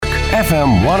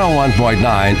FM 101.9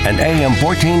 and AM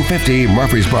 1450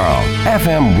 Murfreesboro,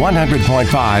 FM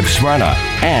 100.5 Smyrna,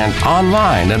 and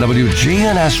online at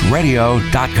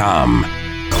WGNSradio.com.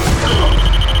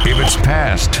 If it's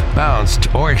passed,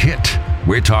 bounced, or hit,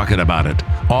 we're talking about it.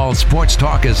 All Sports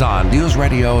Talk is on News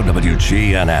Radio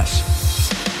WGNS.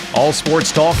 All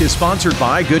Sports Talk is sponsored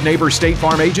by Good Neighbor State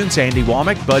Farm agents Andy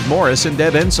Womack, Bud Morris, and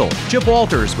Deb Ensel. Chip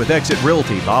Walters with Exit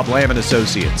Realty, Bob Lamb &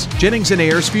 Associates. Jennings &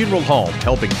 Ayers Funeral Home,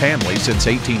 helping families since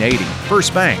 1880.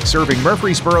 First Bank, serving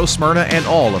Murfreesboro, Smyrna, and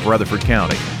all of Rutherford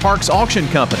County. Parks Auction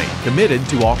Company, committed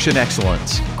to auction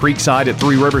excellence. Creekside at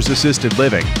Three Rivers Assisted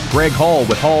Living. Greg Hall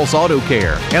with Hall's Auto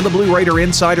Care. And the Blue Raider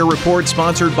Insider Report,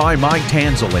 sponsored by Mike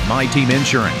Tanzel at My Team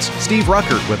Insurance. Steve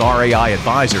Ruckert with RAI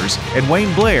Advisors. And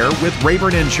Wayne Blair with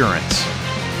Rayburn Insurance.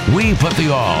 We put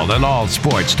the all in all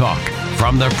sports talk.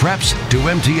 From the Preps to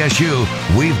MTSU,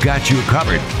 we've got you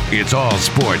covered. It's All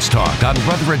Sports Talk on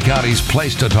Rutherford County's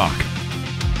Place to Talk.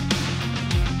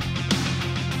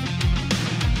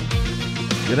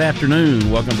 Good afternoon.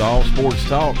 Welcome to All Sports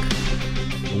Talk,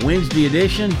 the Wednesday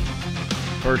edition.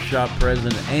 First Shot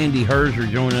President Andy Herzer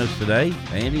joining us today.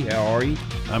 Andy, how are you?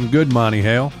 I'm good, Monty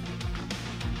Hale.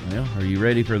 Well, are you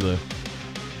ready for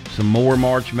some more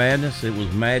March Madness? It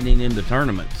was maddening in the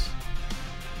tournaments.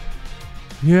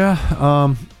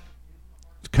 Yeah,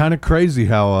 it's kind of crazy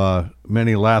how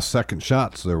many last-second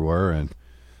shots there were and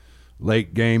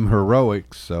late-game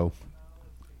heroics. So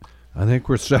I think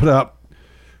we're set up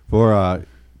for a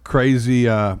crazy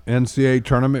NCAA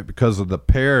tournament because of the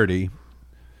parity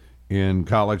in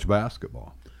college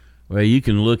basketball. Well, you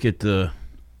can look at the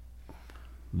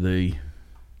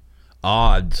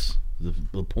odds,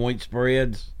 the point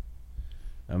spreads.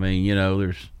 I mean, you know,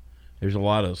 there's a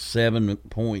lot of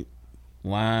 7-point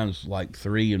lines like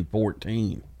 3 and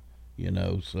 14, you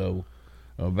know, so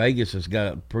Vegas has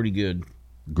got a pretty good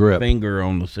grip finger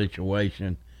on the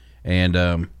situation, and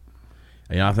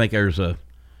I think there's a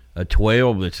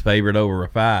 12 that's favored over a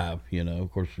 5, you know.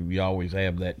 Of course, we always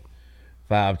have that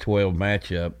 5-12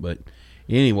 matchup, but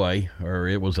anyway, or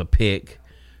it was a pick,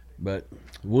 but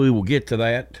we will get to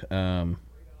that.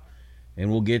 And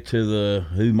we'll get to the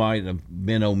who might have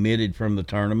been omitted from the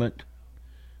tournament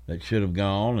that should have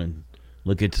gone, and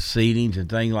look at the seedings and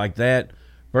things like that.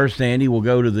 First, Andy, we'll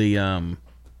go to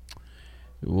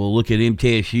we'll look at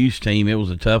MTSU's team. It was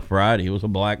a tough Friday. It was a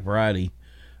Black Friday.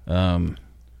 And,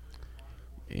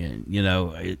 you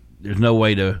know, there's no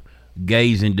way to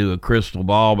gaze into a crystal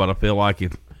ball, but I feel like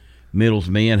if Middle's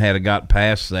men had got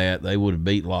past that, they would have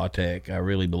beat La Tech. I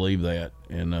really believe that.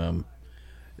 And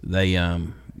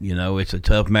you know, it's a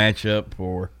tough matchup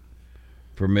for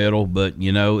Middle, but,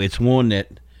 you know, it's one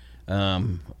that,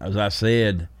 as I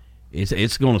said,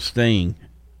 it's going to sting.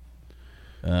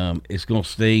 It's going to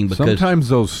sting because sometimes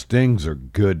those stings are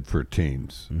good for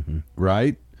teams,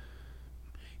 right?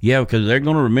 Yeah, because they're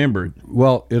going to remember.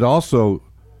 Well, it also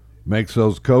makes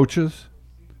those coaches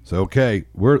say, okay,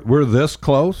 we're this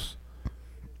close.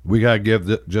 We got to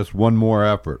give just one more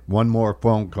effort, one more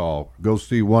phone call, go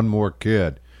see one more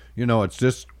kid. You know, it's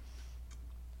just,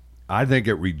 I think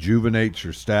it rejuvenates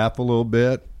your staff a little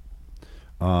bit.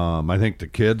 I think the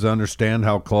kids understand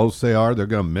how close they are. They're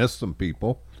going to miss some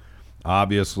people.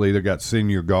 Obviously, they've got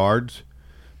senior guards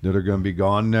that are going to be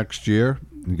gone next year.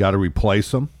 You got to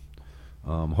replace them.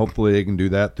 Hopefully they can do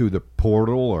that through the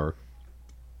portal or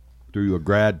through a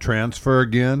grad transfer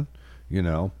again. You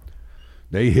know,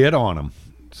 they hit on them.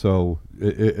 So,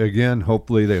 again,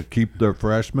 hopefully they'll keep their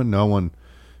freshmen. No one,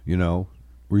 you know,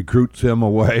 recruits him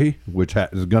away, which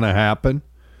is going to happen.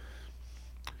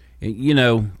 You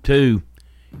know, too,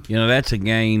 you know, that's a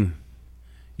game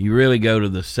you really go to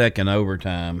the second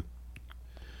overtime.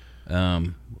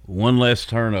 One less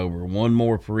turnover, one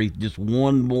more just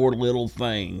one more little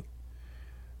thing.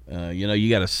 You know, you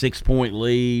got a 6-point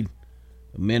lead,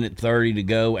 1:30 to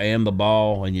go, and the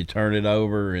ball, and you turn it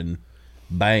over, and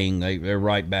bang, they're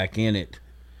right back in it.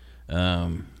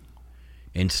 And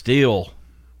still,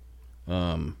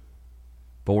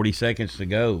 40 seconds to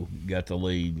go, got the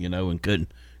lead, you know, and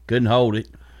couldn't hold it.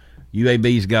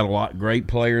 UAB's got a great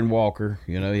player in Walker.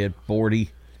 You know, he had 40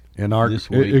 this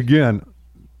week. Again,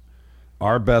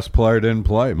 our best player didn't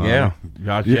play, man. Yeah,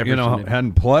 Josh Jefferson. You know,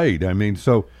 hadn't played. I mean,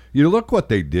 so you look what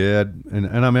they did, and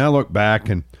I mean, I look back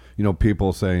and, you know,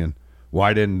 people saying,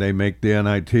 why didn't they make the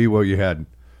NIT? Well, you had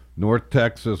North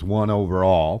Texas 1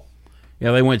 overall.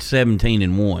 Yeah, they went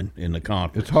 17-1 in the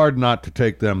conference. It's hard not to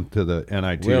take them to the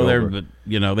NIT. Well,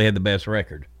 you know, they had the best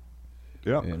record.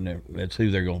 Yeah, and that's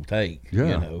who they're going to take. Yeah.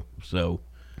 You know, so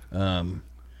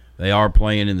they are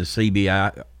playing in the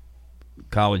CBI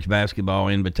College Basketball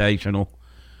Invitational.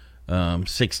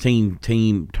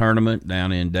 16-team tournament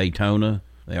down in Daytona.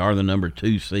 They are the number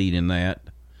 2 seed in that.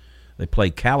 They play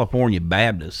California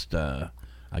Baptist, I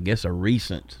guess a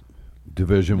recent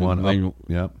Division I.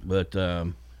 Yep. But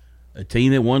a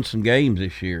team that won some games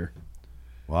this year.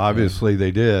 Well, obviously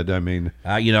they did. I mean,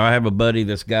 I have a buddy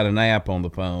that's got an app on the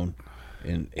phone,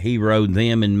 and he rode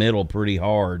them in Middle pretty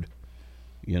hard.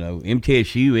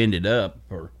 MTSU ended up,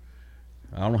 for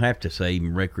I don't have to say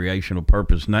recreational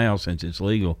purpose now since it's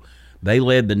legal, they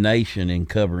led the nation in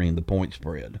covering the point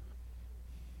spread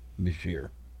this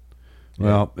year.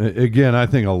 Well, again, I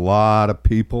think a lot of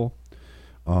people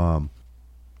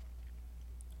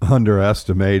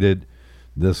underestimated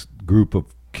this group of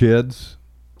kids.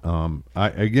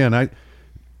 I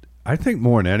think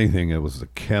more than anything, it was the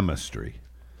chemistry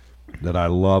that I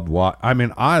loved.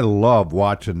 I love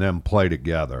watching them play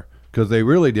together because they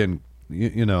really didn't,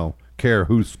 care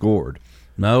who scored.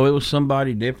 No, it was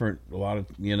somebody different. A lot of,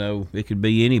 it could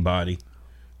be anybody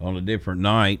on a different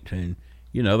night, and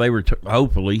they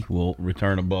hopefully will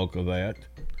return a bulk of that.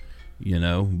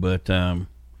 But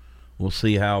we'll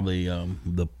see how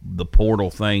the portal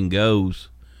thing goes.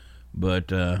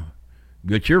 But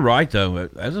you're right though.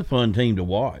 That's a fun team to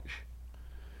watch.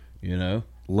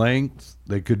 Length.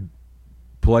 They could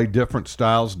play different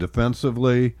styles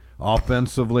defensively,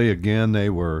 offensively. Again, they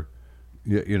were,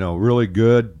 really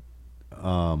good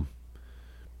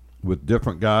with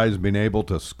different guys being able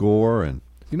to score. And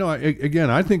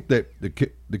again, I think that the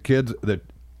kids, the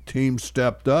team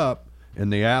stepped up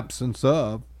in the absence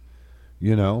of,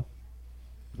 their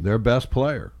best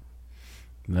player.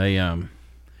 They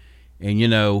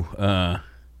they've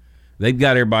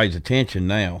got everybody's attention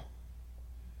now.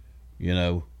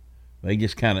 They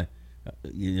just kind of,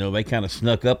 they kind of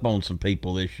snuck up on some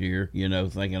people this year.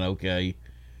 Thinking, okay,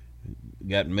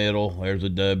 got Middle, there's a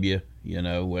W.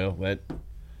 Well, that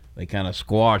they kind of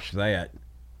squashed that.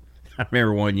 I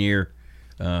remember one year,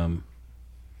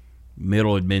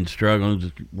 Middle had been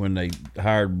struggling when they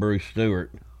hired Bruce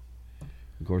Stewart.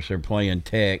 Of course, they're playing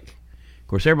Tech. Of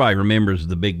course, everybody remembers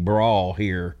the big brawl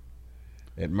here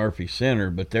at Murphy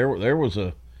Center, but there was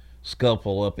a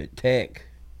scuffle up at Tech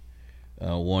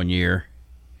one year.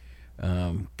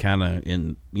 Kind of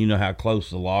in, how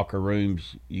close the locker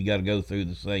rooms, you got to go through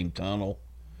the same tunnel.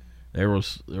 There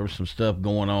was some stuff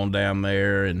going on down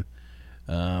there, and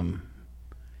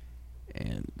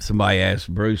somebody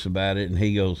asked Bruce about it, and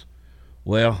he goes,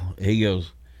 they don't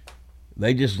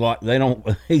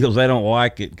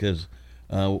like it because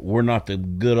we're not the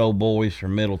good old boys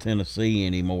from Middle Tennessee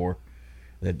anymore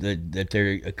that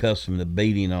they're accustomed to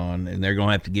beating on, and they're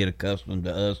gonna have to get accustomed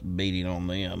to us beating on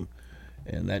them.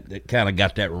 And that kind of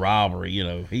got that rivalry,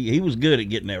 He was good at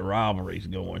getting that rivalries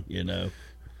going,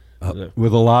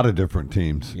 with a lot of different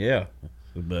teams. Yeah,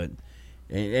 but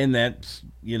and that's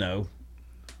they're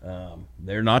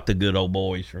not the good old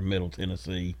boys from Middle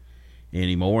Tennessee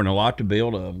anymore, and a lot to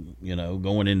build up.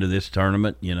 Going into this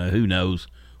tournament, who knows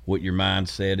what your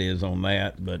mindset is on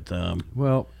that, but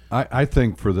well, I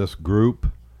think for this group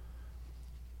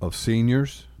of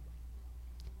seniors,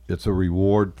 it's a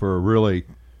reward for a really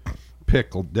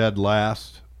pick dead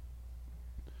last.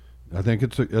 I think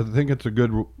it's a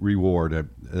good reward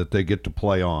that they get to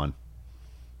play on.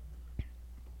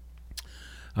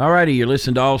 All righty, you're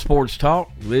listening to All Sports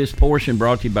Talk. This portion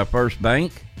brought to you by First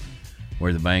Bank,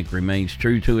 where the bank remains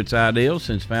true to its ideals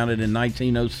since founded in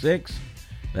 1906.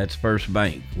 That's First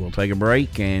Bank. We'll take a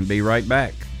break and be right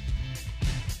back.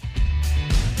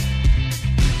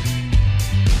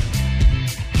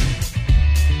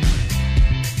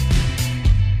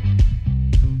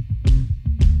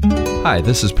 Hi,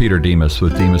 this is Peter Demas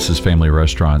with Demas's Family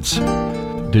Restaurants.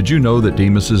 Did you know that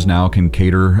Demas's now can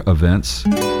cater events?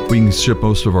 We can ship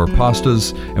most of our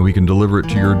pastas and we can deliver it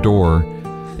to your door.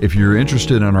 If you're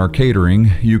interested in our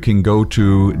catering, you can go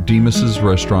to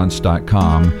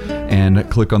demasesrestaurants.com and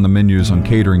click on the menus on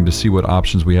catering to see what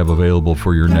options we have available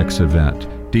for your next event.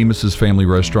 Demas's Family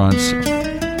Restaurants,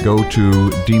 go to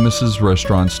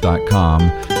demasesrestaurants.com.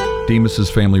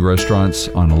 Demas's Family Restaurants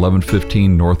on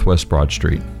 1115 Northwest Broad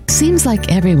Street. Seems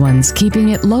like everyone's keeping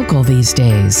it local these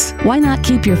days. Why not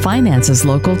keep your finances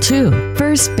local too?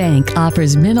 First Bank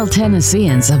offers Middle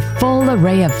Tennesseans a full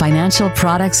array of financial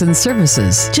products and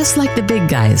services, just like the big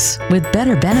guys, with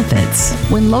better benefits.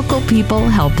 When local people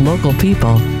help local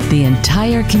people, the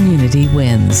entire community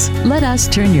wins. Let us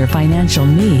turn your financial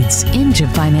needs into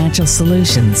financial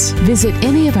solutions. Visit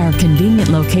any of our convenient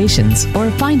locations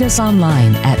or find us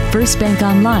online at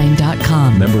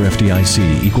firstbankonline.com. Member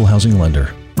FDIC, Equal Housing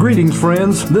Lender. Greetings,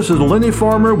 friends. This is Lenny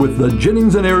Farmer with the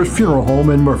Jennings & Ayers Funeral Home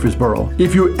in Murfreesboro.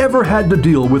 If you ever had to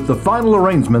deal with the final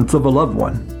arrangements of a loved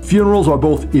one, funerals are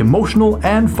both emotional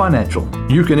and financial.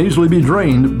 You can easily be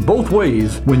drained both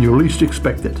ways when you least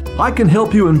expect it. I can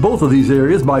help you in both of these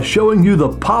areas by showing you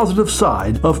the positive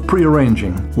side of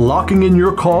pre-arranging. Locking in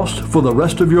your cost for the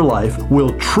rest of your life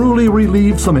will truly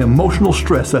relieve some emotional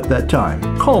stress at that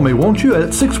time. Call me, won't you, at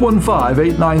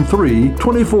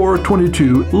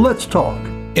 615-893-2422. Let's talk.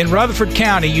 In Rutherford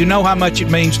County, you know how much it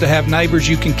means to have neighbors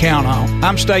you can count on.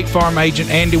 I'm State Farm Agent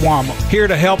Andy Womack, here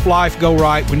to help life go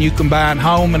right when you combine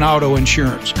home and auto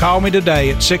insurance. Call me today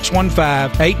at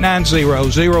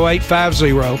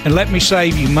 615-890-0850 and let me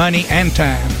save you money and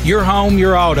time. Your home,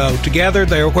 your auto, together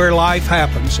they're where life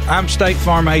happens. I'm State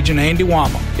Farm Agent Andy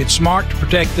Womack. It's smart to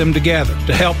protect them together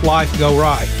to help life go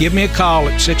right. Give me a call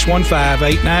at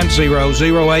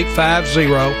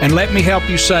 615-890-0850 and let me help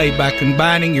you save by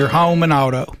combining your home and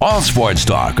auto. All Sports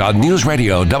Talk on News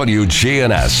Radio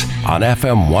WGNS on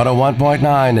FM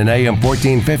 101.9 and AM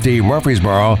 1450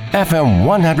 Murfreesboro, FM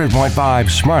 100.5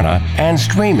 Smyrna, and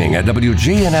streaming at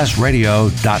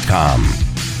WGNSradio.com.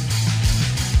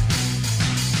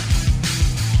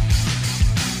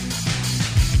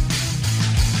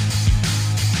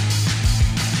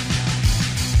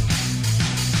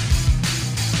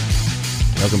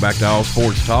 Welcome back to All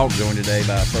Sports Talk, joined today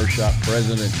by First Shot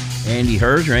President Andy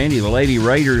Herzer. Andy, the Lady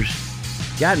Raiders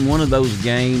got in one of those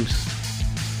games.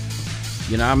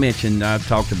 You know, I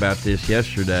talked about this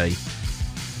yesterday.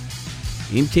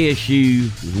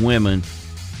 MTSU's women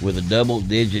with a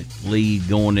double-digit lead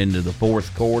going into the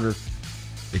fourth quarter,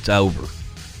 it's over.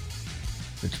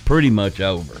 It's pretty much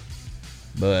over.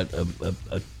 But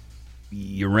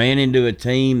you ran into a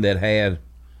team that had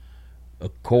a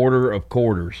quarter of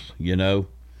quarters, you know.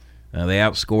 They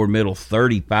outscored Middle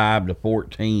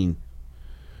 35-14,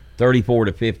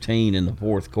 34-15 in the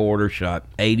fourth quarter, shot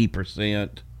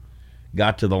 80%,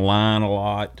 got to the line a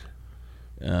lot.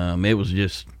 It was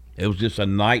just a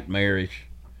nightmarish.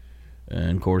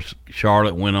 And, of course,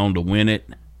 Charlotte went on to win it.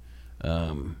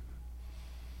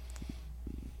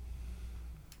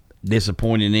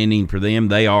 Disappointing ending for them.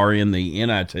 They are in the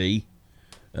NIT.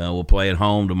 We'll play at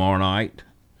home tomorrow night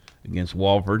against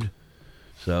Wofford.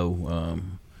 So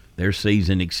their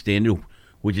season extended,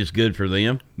 which is good for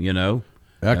them, you know.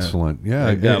 Excellent.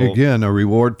 Again, a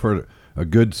reward for a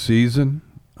good season.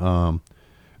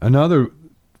 Another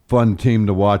fun team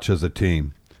to watch as a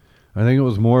team. I think it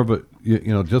was more of a,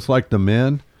 you know, just like the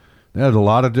men, they had a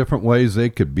lot of different ways they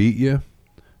could beat you.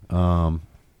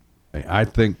 I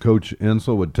think Coach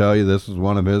Insel would tell you this is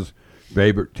one of his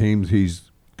favorite teams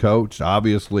he's coached.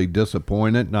 Obviously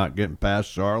disappointed not getting past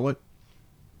Charlotte.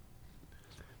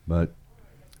 But,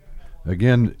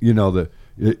 again, you know,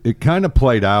 it kind of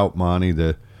played out, Monty.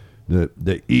 The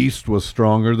East was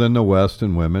stronger than the West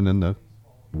in women, and the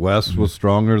West was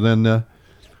stronger than the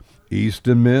East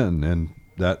in men. And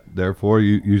that, therefore,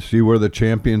 you see where the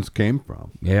champions came from.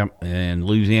 Yeah, and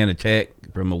Louisiana Tech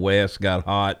from the West got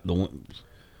hot on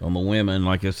the women.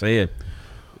 Like I said,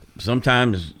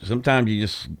 sometimes you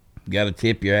just got to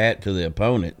tip your hat to the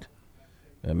opponent.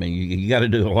 I mean, you got to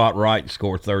do a lot right to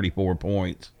score 34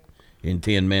 points in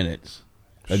 10 minutes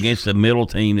against a middle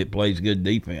team that plays good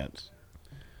defense.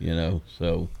 You know,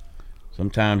 so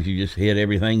sometimes you just hit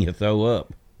everything you throw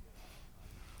up.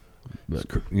 But,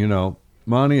 you know,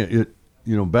 Monty,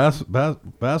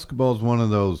 basketball is one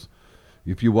of those.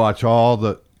 If you watch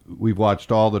we've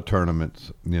watched all the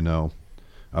tournaments. You know,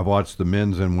 I've watched the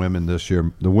men's and women this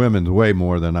year. The women's way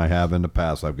more than I have in the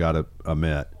past, I've got to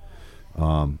admit.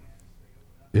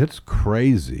 It's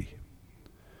crazy,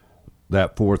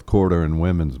 that fourth quarter in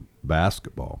women's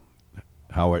basketball,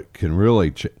 how it can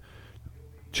really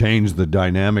change the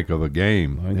dynamic of a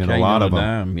game in a lot of them.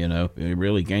 Dime, you know, it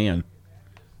really can.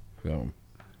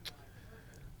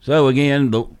 So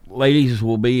again, the ladies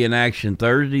will be in action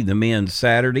Thursday, the men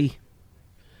Saturday.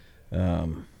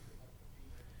 And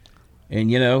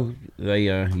you know,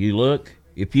 you look,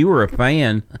 if you were a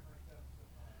fan,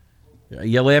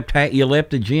 you left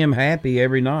the gym happy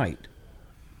every night.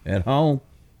 At home,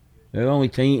 they're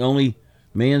the only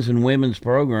men's and women's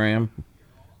program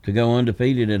to go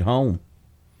undefeated at home,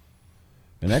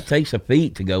 and that takes a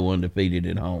feat to go undefeated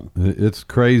at home. It's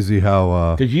crazy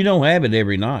how because you don't have it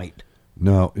every night.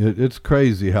 No, it's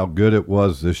crazy how good it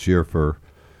was this year for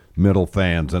Middle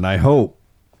fans, and I hope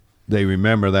they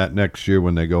remember that next year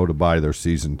when they go to buy their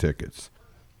season tickets.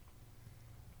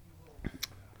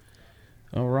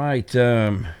 All right.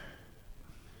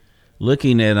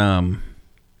 Looking at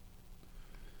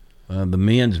the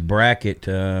men's bracket,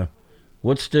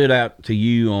 what stood out to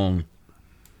you on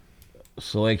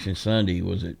Selection Sunday,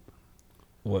 was it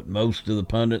what most of the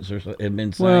pundits have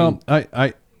been saying?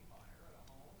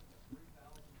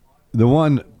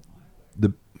 Well,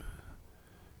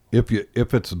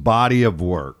 if it's body of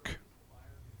work,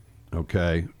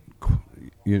 okay,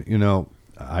 you know,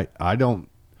 I don't.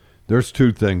 There's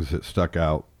two things that stuck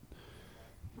out: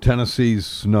 Tennessee's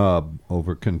snub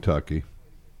over Kentucky,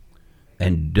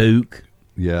 and Duke.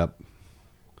 Yep,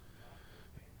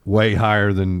 way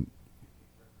higher than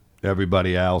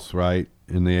everybody else, right,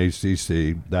 in the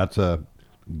ACC. That's a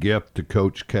gift to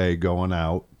Coach K going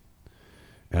out.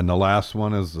 And the last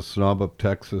one is the snub of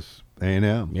Texas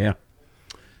A&M. Yeah,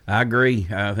 I agree.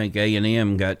 I think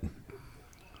A&M got,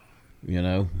 you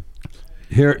know.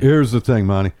 Here's the thing,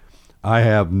 Monty. I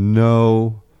have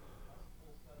no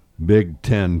Big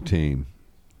Ten team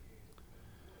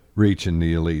reaching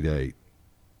the Elite Eight.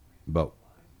 But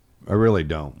I really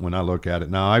don't when I look at it.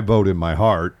 Now, I vote in my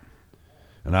heart,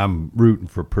 and I'm rooting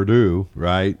for Purdue,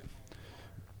 right?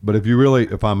 But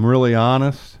if I'm really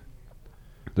honest,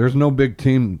 there's no big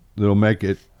team that'll make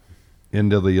it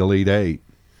into the Elite Eight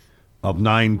of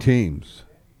 9 teams.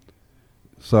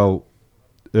 So,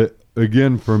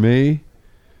 again, for me,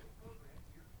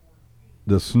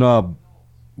 the snub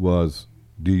was,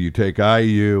 do you take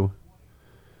IU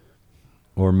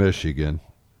or Michigan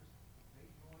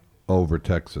over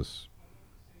Texas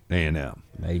A&M?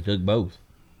 They took both.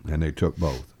 And they took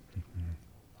both.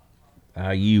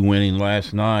 IU winning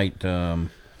last night over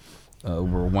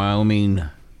Wyoming,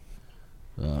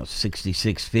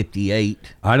 66-58.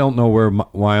 I don't know where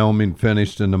Wyoming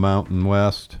finished in the Mountain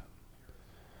West,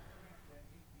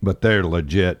 but they're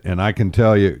legit. And I can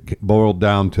tell you, it boiled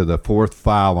down to the 4th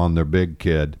foul on their big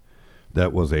kid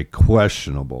that was a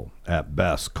questionable, at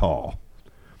best, call.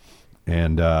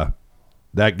 And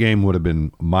that game would have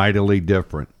been mightily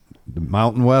different. The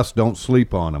Mountain West, don't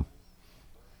sleep on them.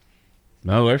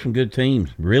 No, there's some good teams,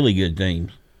 really good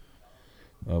teams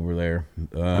over there.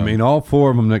 I mean, all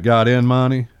 4 of them that got in,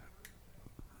 Monty,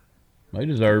 they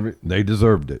deserve it. They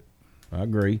deserved it. I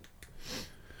agree.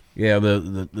 Yeah,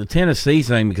 the Tennessee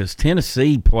thing, because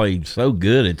Tennessee played so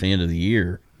good at the end of the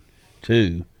year,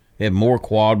 too. They had more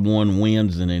quad 1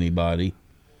 wins than anybody.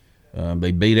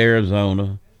 They beat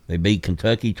Arizona. They beat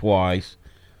Kentucky twice.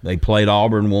 They played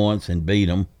Auburn once and beat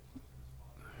them.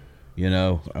 You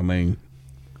know, I mean,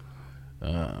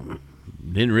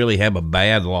 didn't really have a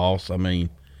bad loss. I mean,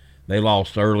 they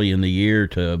lost early in the year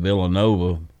to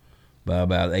Villanova by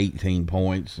about 18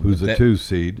 points. Who's a 2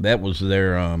 seed? That was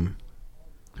their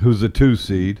Who's a 2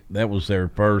 seed? That was their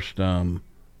first road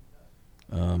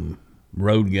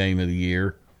game of the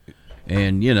year.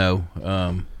 And, you know,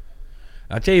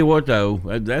 I tell you what, though,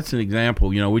 that's an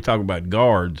example. You know, we talk about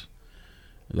guards.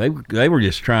 They were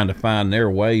just trying to find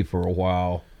their way for a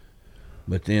while.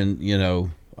 But then, you know,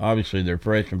 obviously their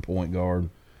freshman point guard,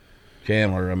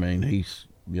 Chandler, I mean, you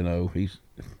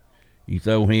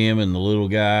throw him and the little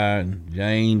guy and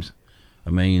James, I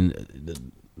mean,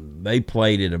 they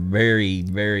played at a very,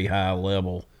 very high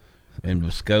level. And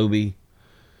Vescovi,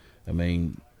 I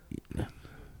mean,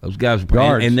 those guys,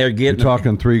 guards, and they're getting. You're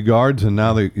talking 3 guards, and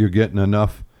now you're getting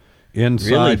enough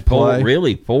inside play.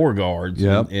 Really 4 guards.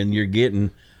 Yep. And you're getting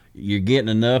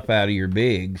enough out of your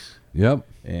bigs. Yep.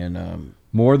 And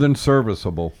more than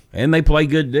serviceable. And they play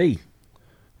good D.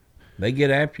 They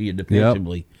get after you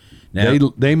defensively. Yep.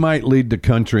 Now, they might lead the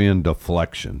country in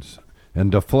deflections.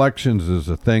 And deflections is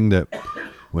a thing that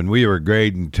when we were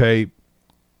grading tape,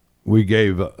 we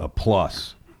gave a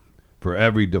plus for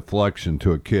every deflection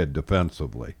to a kid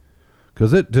defensively.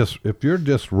 Because if you're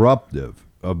disruptive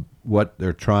of what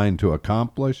they're trying to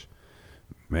accomplish,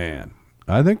 man,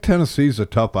 I think Tennessee's a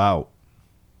tough out.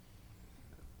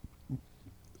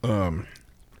 The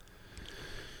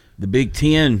Big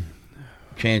Ten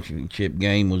championship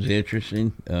game was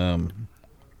interesting.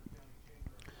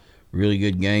 Really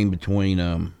good game between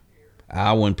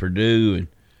Iowa and Purdue. And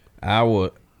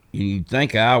Iowa, you'd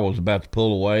think Iowa was about to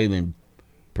pull away, then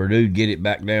Purdue get it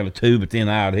back down to 2, but then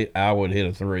Iowa would hit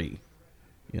a 3.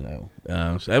 You know,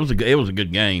 so it was a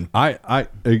good game. I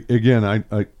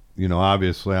you know,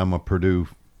 obviously I'm a Purdue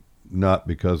nut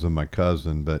because of my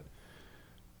cousin, but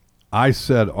I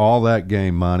said all that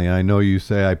game, Monty. I know you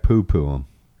say I poo-poo them,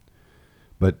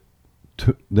 but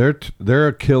their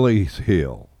Achilles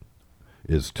heel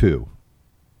is 2.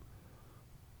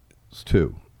 It's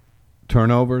 2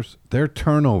 turnovers. Their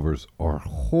turnovers are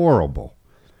horrible,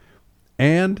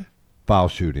 and foul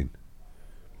shooting.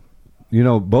 You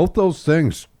know, both those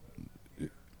things,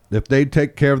 if they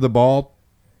take care of the ball,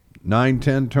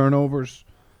 9-10 turnovers,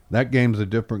 that game's a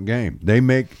different game. They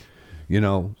make,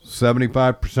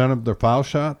 75% of their foul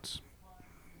shots.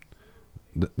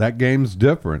 that game's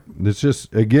different. It's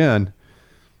just, again,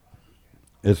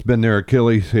 it's been their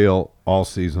Achilles heel all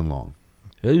season long.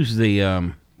 Who's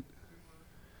the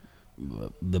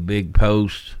big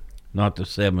post, not the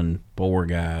 7'4"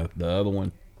 guy, the other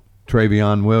one?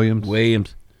 Travion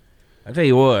Williams. I tell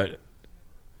you what,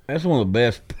 that's one of the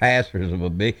best passers of a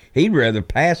big. He'd rather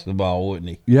pass the ball, wouldn't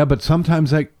he? Yeah, but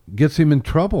sometimes that gets him in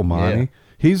trouble, Monty. Yeah.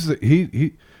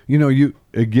 He you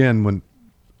again, when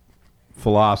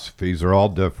philosophies are all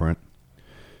different,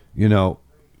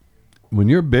 when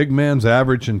your big man's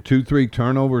averaging 2-3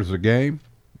 turnovers a game,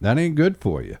 that ain't good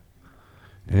for you.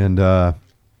 And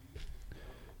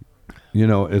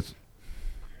it's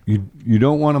you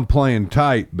don't want them playing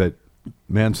tight, but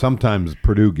man, sometimes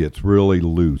Purdue gets really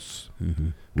loose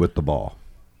with the ball.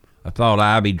 I thought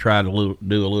Ivy tried to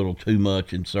do a little too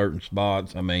much in certain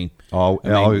spots. I mean,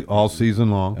 all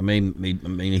season long. I mean,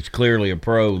 he's clearly a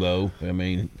pro, though. I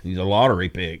mean, he's a lottery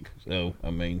pick. So, I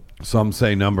mean, some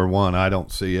say number one. I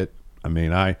don't see it. I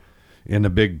mean, in the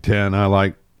Big Ten, I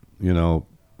like,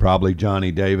 probably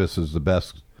Johnny Davis is the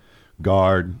best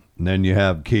guard, and then you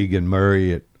have Keegan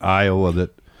Murray at Iowa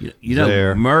that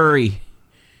there. Murray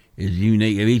is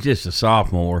unique. He's just a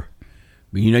sophomore.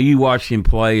 But, you watch him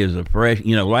play as a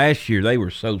freshman. Last year they were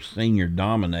so senior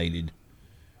dominated,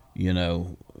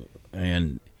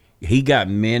 and he got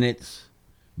minutes,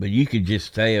 but you could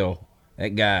just tell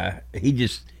that guy, he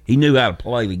knew how to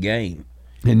play the game.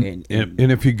 And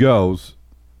if he goes,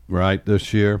 right,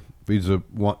 this year, if he's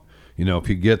if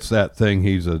he gets that thing,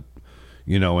 he's in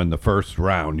the first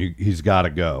round, he's got to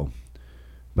go.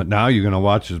 But now you're going to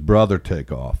watch his brother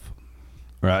take off,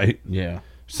 right? Yeah.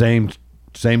 Same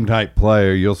type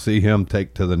player, you'll see him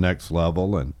take to the next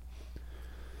level, and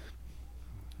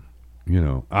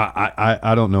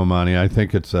I don't know, Monty. I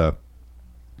think it's a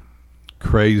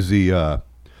crazy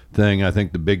thing. I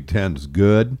think the Big Ten's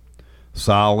good,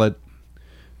 solid,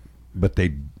 but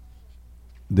they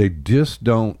just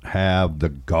don't have the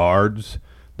guards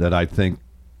that I think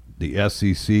the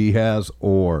SEC has,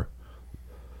 or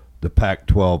the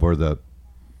Pac-12 or the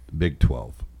Big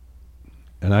 12.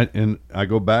 And I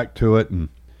go back to it, and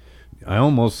I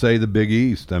almost say the Big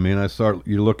East. I mean,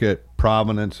 you look at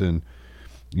Providence and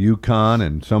UConn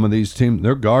and some of these teams,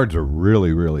 their guards are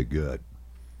really, really good,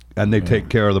 and they take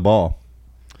care of the ball.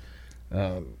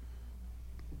 I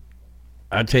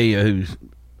tell you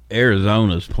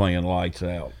Arizona's playing lights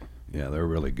out. Yeah, they're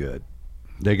really good.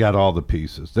 They got all the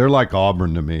pieces. They're like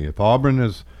Auburn to me. If Auburn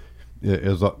is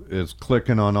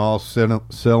clicking on all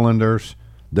cylinders,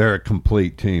 they're a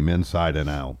complete team inside and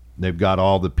out. They've got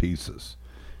all the pieces.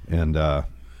 And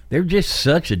they're just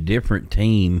such a different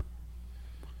team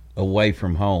away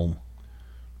from home.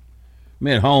 I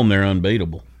mean, at home, they're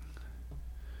unbeatable.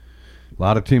 A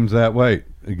lot of teams that way.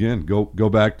 Again, go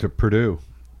back to Purdue.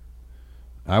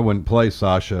 I wouldn't play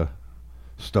Sasha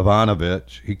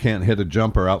Stevanovic. He can't hit a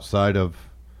jumper outside of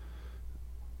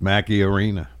Mackey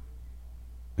Arena.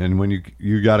 And when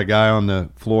you got a guy on the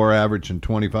floor averaging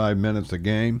 25 minutes a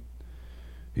game,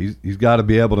 he's got to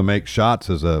be able to make shots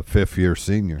as a fifth-year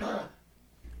senior.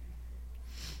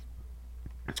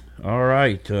 All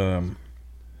right.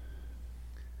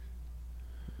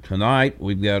 Tonight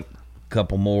we've got a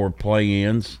couple more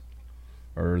play-ins,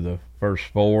 or the first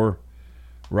four,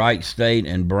 Wright State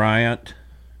and Bryant.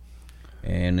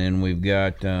 And then we've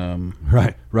got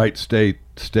Wright State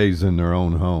stays in their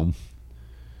own home.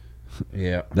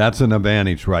 Yeah. That's an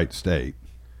advantage, Wright State.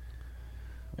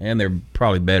 And they're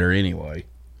probably better anyway.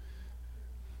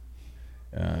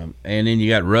 And then you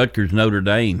got Rutgers, Notre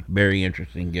Dame. Very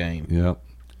interesting game. Yep.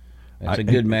 That's a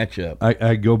good matchup.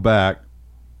 I go back.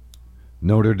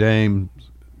 Notre Dame's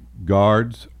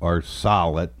guards are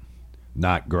solid,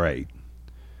 not great.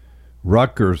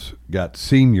 Rutgers got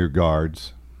senior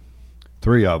guards,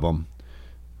 3 of them.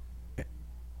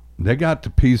 They got the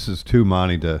pieces too,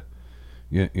 Monty, to,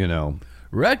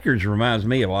 Rutgers reminds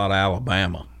me a lot of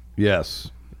Alabama.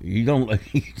 Yes. You don't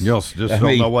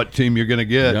don't know what team you're going to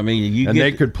get. I mean,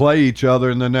 they could play each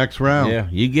other in the next round. Yeah,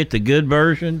 you get the good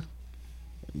version,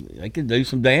 they could do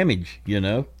some damage,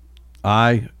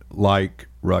 I like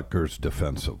Rutgers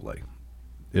defensively.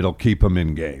 It'll keep them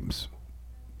in games.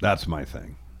 That's my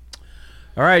thing.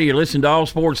 All right, you're listening to All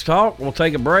Sports Talk. We'll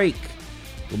take a break.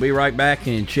 We'll be right back,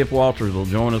 and Chip Walters will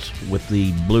join us with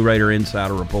the Blue Raider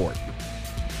Insider Report.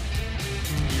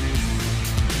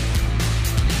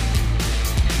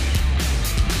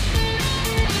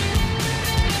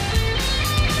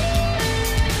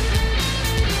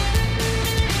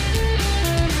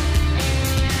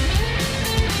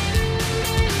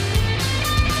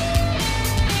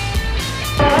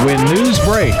 When news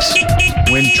breaks,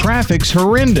 when traffic's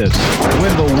horrendous,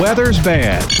 when the weather's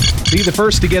bad. Be the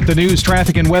first to get the news,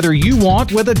 traffic, and weather you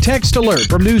want with a text alert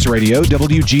from News Radio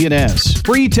WGNS.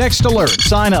 Free text alert.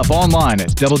 Sign up online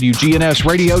at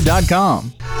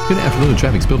WGNSradio.com. Good afternoon.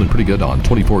 Traffic's building pretty good on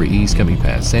 24 East coming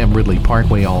past Sam Ridley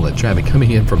Parkway. All that traffic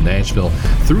coming in from Nashville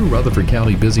through Rutherford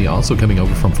County. Busy also coming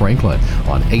over from Franklin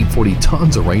on 840.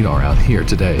 Tons of radar out here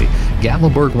today.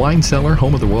 Gatlinburg Wine Cellar,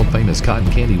 home of the world famous cotton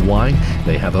candy wine.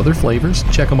 They have other flavors.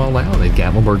 Check them all out at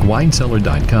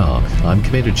GatlinburgWineCellar.com. I'm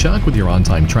Commander Chuck with your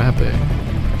on-time traffic.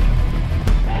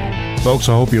 Folks,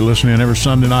 I hope you're listening every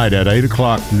Sunday night at 8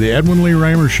 o'clock to the Edwin Lee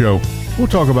Raymer Show. We'll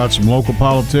talk about some local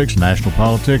politics, national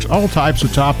politics, all types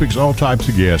of topics, all types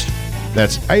of guests.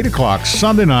 That's 8 o'clock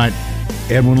Sunday night,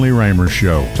 Edwin Lee Raymer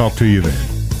Show. Talk to you then.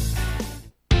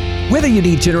 Whether you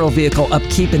need general vehicle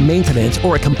upkeep and maintenance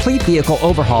or a complete vehicle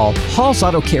overhaul, Hall's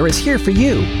Auto Care is here for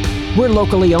you. We're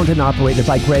locally owned and operated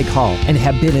by Greg Hall and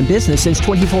have been in business since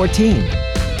 2014.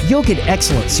 You'll get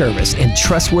excellent service and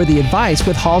trustworthy advice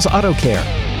with Hall's Auto Care.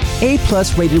 A+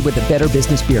 rated with the Better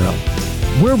Business Bureau.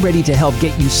 We're ready to help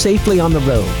get you safely on the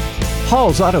road.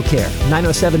 Hall's Auto Care,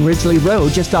 907 Ridgely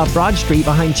Road, just off Broad Street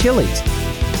behind Chili's.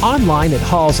 Online at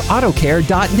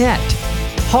hallsautocare.net.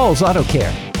 Hall's Auto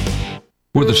Care.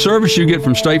 With the service you get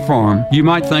from State Farm, you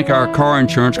might think our car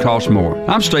insurance costs more.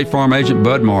 I'm State Farm Agent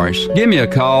Bud Morris. Give me a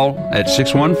call at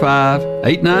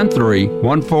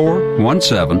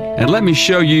 615-893-1417 and let me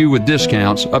show you with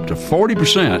discounts up to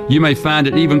 40%. You may find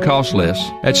it even costs less.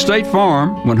 At State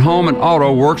Farm, when home and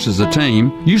auto works as a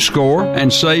team, you score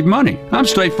and save money. I'm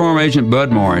State Farm Agent Bud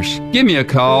Morris. Give me a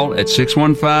call at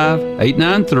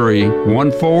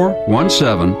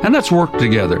 615-893-1417 and let's work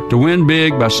together to win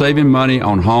big by saving money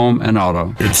on home and auto.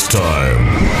 It's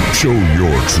time. Show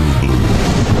your true blue.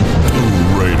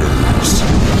 Blue Raiders.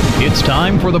 It's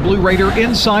time for the Blue Raider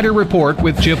Insider Report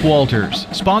with Chip Walters.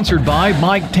 Sponsored by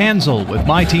Mike Tanzel with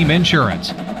My Team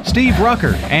Insurance, Steve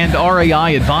Rucker and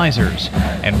RAI Advisors,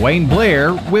 and Wayne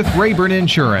Blair with Rayburn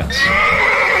Insurance.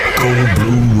 Go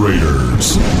Blue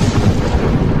Raiders.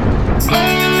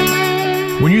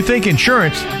 When you think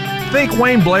insurance, think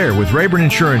Wayne Blair with Rayburn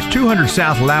Insurance, 200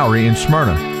 South Lowry in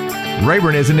Smyrna.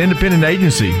 Rayburn is an independent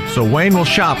agency, so Wayne will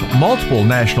shop multiple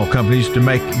national companies to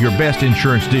make your best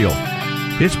insurance deal.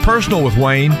 It's personal with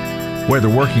Wayne, whether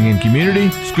working in community,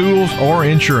 schools, or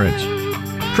insurance.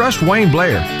 Trust Wayne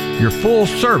Blair, your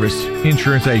full-service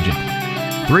insurance agent.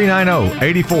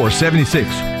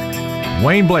 390-8476.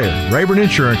 Wayne Blair, Rayburn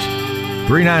Insurance,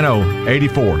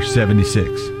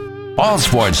 390-8476. All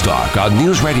Sports Talk on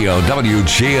News Radio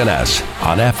WGNS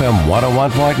on FM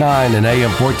 101.9 and AM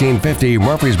 1450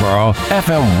 Murfreesboro,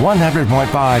 FM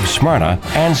 100.5 Smyrna,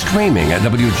 and streaming at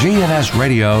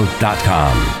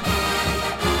WGNSradio.com.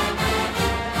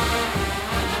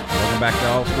 Welcome back to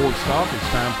All Sports Talk. It's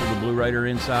time for the Blue Raider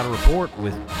Insider Report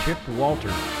with Chip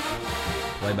Walters,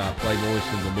 play-by-play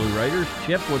voice of the Blue Raiders.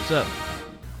 Chip, what's up?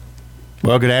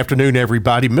 Well, good afternoon,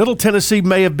 everybody. Middle Tennessee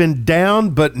may have been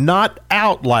down, but not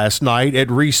out last night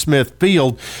at Reese Smith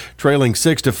Field, trailing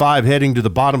 6-5 heading to the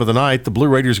bottom of the ninth. The Blue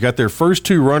Raiders got their first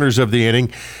two runners of the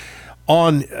inning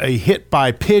on a hit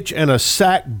by pitch and a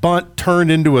sac bunt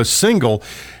turned into a single.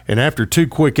 And after two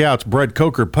quick outs, Brett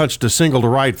Coker punched a single to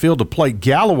right field to plate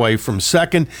Galloway from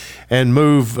second and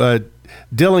move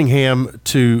Dillingham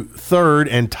to third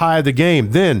and tie the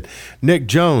game. Then Nick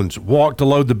Jones walked to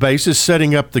load the bases,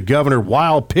 setting up the Governor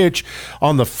wild pitch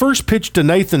on the first pitch to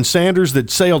Nathan Sanders that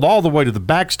sailed all the way to the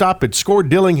backstop. It scored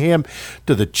Dillingham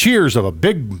to the cheers of a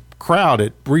big crowd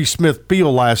at Reese Smith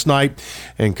Field last night,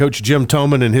 and Coach Jim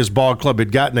Toman and his ball club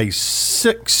had gotten a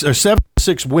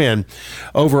 7-6 win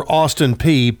over Austin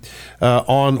Peay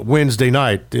on Wednesday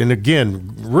night. And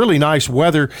again, really nice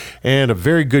weather and a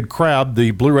very good crowd. The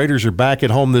Blue Raiders are back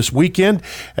at home this weekend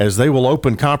as they will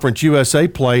open Conference USA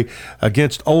play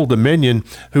against Old Dominion,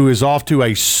 who is off to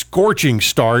a scorching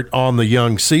start on the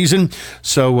young season.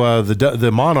 So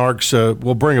the Monarchs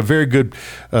will bring a very good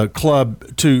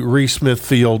club to Reese Smith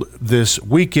Field this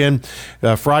weekend.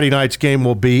 Friday night's game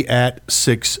will be at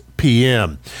 6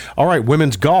 p.m. All right,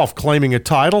 women's golf claiming a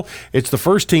title. It's the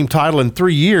first team title in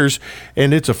 3 years,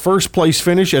 and it's a first-place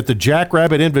finish at the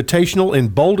Jackrabbit Invitational in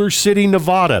Boulder City,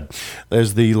 Nevada,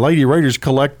 as the Lady Raiders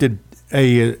collected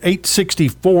a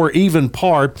 864 even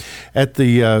par at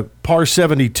the par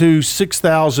 72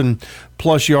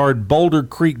 6,000-plus yard Boulder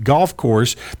Creek Golf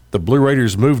Course. The Blue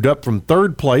Raiders moved up from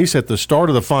third place at the start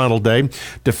of the final day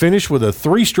to finish with a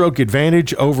 3-stroke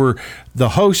advantage over the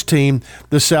host team,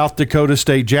 the South Dakota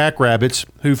State Jackrabbits,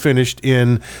 who finished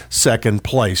in second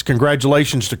place.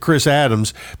 Congratulations to Chris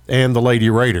Adams and the Lady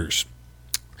Raiders.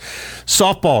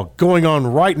 Softball going on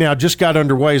right now, just got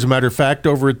underway, as a matter of fact,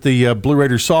 over at the Blue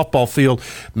Raiders softball field.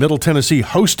 Middle Tennessee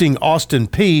hosting Austin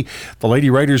Peay. The Lady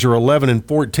Raiders are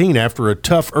 11-14 after a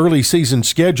tough early season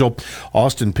schedule.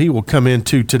 Austin Peay will come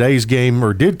into today's game,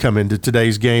 or did come into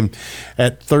today's game,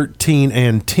 at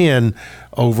 13-10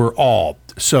 overall.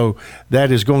 So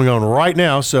that is going on right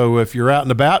now. So if you're out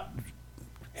and about,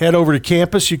 head over to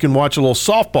campus. You can watch a little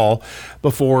softball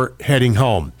before heading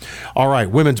home. All right,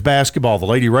 women's basketball. The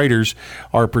Lady Raiders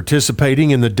are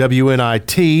participating in the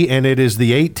WNIT, and it is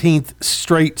the 18th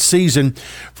straight season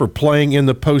for playing in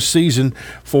the postseason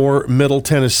for Middle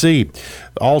Tennessee.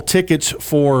 All tickets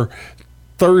for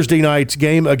Thursday night's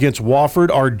game against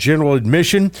Wofford are general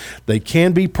admission. They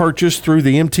can be purchased through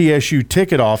the MTSU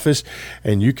ticket office,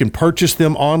 and you can purchase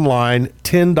them online,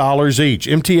 $10 each.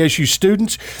 MTSU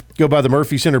students, go by the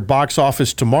Murphy Center box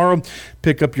office tomorrow.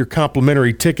 Pick up your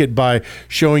complimentary ticket by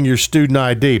showing your student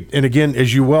ID. And again,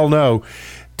 as you well know,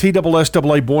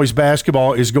 TSSAA boys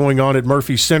basketball is going on at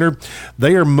Murphy Center.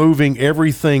 They are moving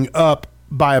everything up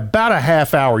by about a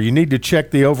half hour. You need to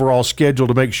check the overall schedule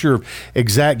to make sure of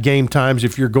exact game times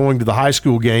if you're going to the high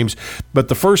school games. But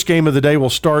the first game of the day will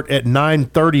start at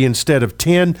 9:30 instead of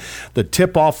 10. The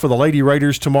tip-off for the Lady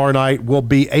Raiders tomorrow night will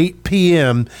be 8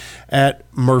 p.m. at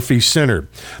Murphy Center.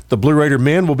 The Blue Raider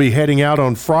men will be heading out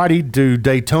on Friday to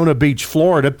Daytona Beach,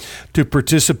 Florida, to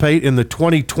participate in the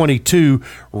 2022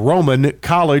 Roman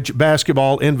College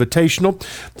Basketball Invitational.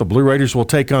 The Blue Raiders will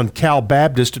take on Cal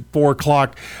Baptist at 4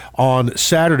 o'clock on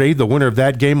Saturday. The winner of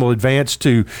that game will advance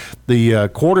to the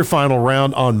quarterfinal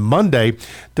round on Monday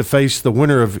to face the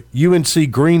winner of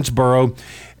UNC Greensboro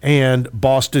and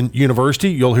Boston University.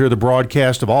 You'll hear the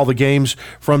broadcast of all the games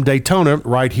from Daytona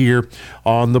right here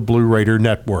on the Blue Raider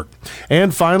Network.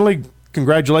 And finally,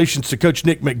 congratulations to Coach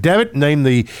Nick McDevitt, named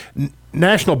the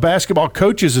National Basketball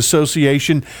Coaches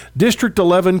Association District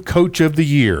 11 Coach of the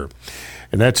Year.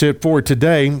 And that's it for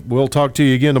today. We'll talk to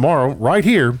you again tomorrow right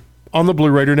here on the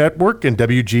Blue Raider Network and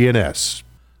WGNS.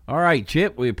 All right,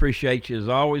 Chip, we appreciate you as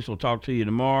always. We'll talk to you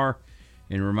tomorrow.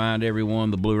 And remind everyone,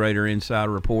 the Blue Raider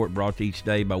Insider Report brought to you each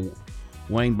day by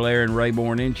Wayne Blair and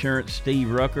Rayborn Insurance, Steve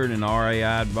Ruckert and RAI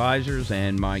Advisors,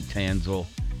 and Mike Tanzel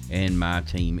and My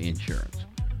Team Insurance.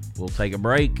 We'll take a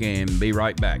break and be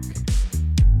right back.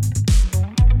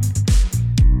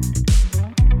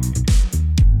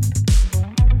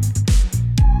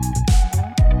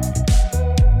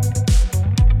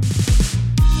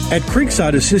 At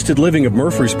Creekside Assisted Living of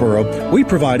Murfreesboro, we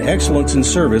provide excellence in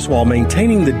service while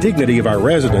maintaining the dignity of our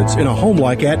residents in a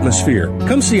home-like atmosphere.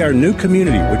 Come see our new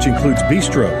community, which includes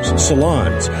bistros,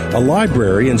 salons, a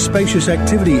library, and spacious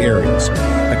activity areas.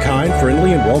 A kind,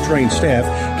 friendly, and well-trained staff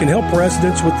can help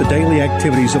residents with the daily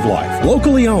activities of life.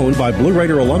 Locally owned by Blue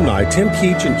Raider alumni Tim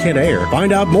Keach and Kent Ayer.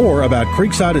 Find out more about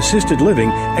Creekside Assisted Living,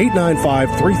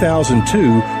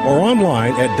 895-3002, or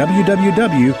online at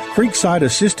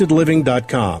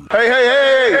www.creeksideassistedliving.com.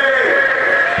 Hey!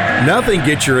 Nothing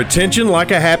gets your attention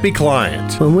like a happy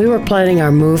client. When we were planning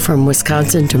our move from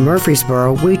Wisconsin to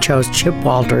Murfreesboro, we chose Chip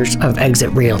Walters of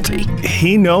Exit Realty.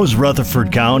 He knows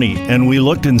Rutherford County, and we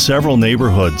looked in several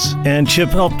neighborhoods. And Chip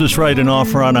helped us write an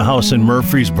offer on a house in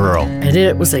Murfreesboro. And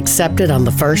it was accepted on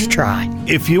the first try.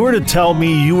 If you were to tell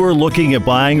me you were looking at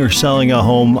buying or selling a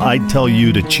home, I'd tell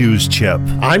you to choose Chip.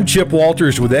 I'm Chip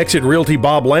Walters with Exit Realty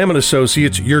Bob Lamb &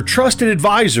 Associates, your trusted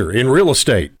advisor in real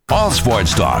estate. All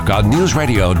Sports Talk on News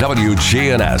Radio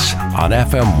WGNS on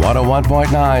FM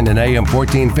 101.9 and AM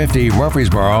 1450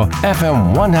 Murfreesboro,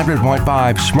 FM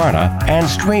 100.5 Smyrna, and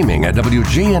streaming at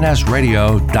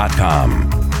WGNSradio.com.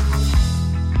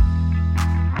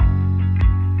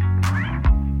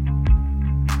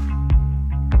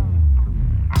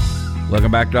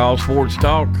 Welcome back to All Sports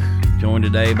Talk. Joined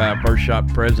today by First Shot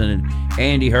President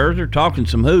Andy Herzer, talking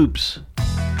some hoops.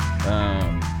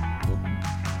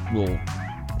 We'll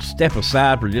step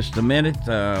aside for just a minute.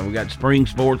 We got spring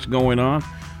sports going on.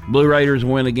 Blue Raiders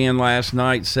win again last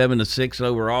night, 7-6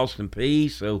 over Austin Peay.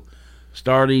 So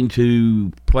starting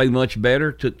to play much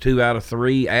better. Took 2 out of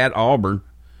 3 at Auburn.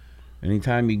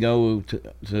 Anytime you go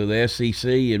to the SEC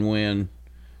and win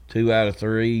 2 out of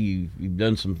 3, you've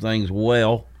done some things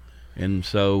well. And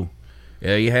so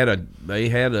they had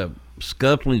a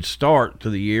scuffling start to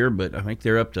the year, but I think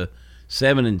they're up to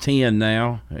 7-10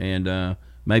 now, and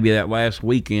maybe that last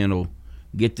weekend will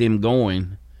get them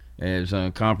going as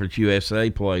Conference USA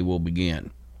play will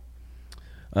begin.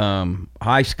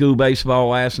 High school baseball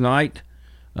last night,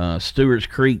 Stewart's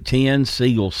Creek 10,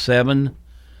 Siegel 7.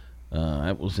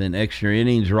 That was in extra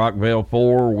innings. Rockville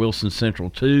 4, Wilson Central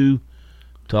 2,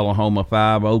 Tullahoma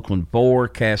 5, Oakland 4,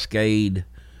 Cascade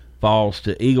falls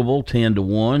to Eagleville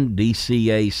 10-1,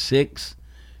 DCA 6,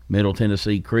 Middle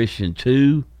Tennessee Christian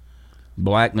 2,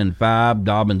 Blackman 5,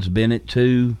 Dobbins Bennett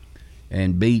 2,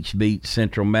 and Beach beat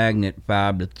Central Magnet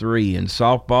 5-3. In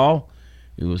softball,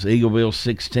 it was Eagleville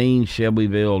 16,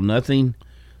 Shelbyville nothing,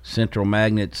 Central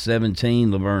Magnet 17,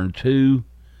 Laverne 2,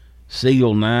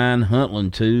 Siegel 9,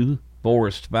 Huntland 2,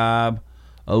 Forest 5,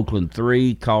 Oakland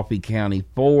 3, Coffee County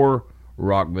 4,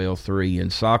 Rockville 3. In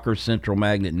soccer, Central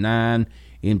Magnet 9,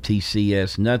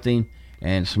 MTCS nothing,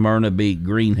 and Smyrna beat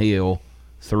Green Hill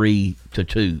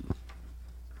 3-2.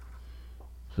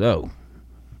 So,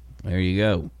 there you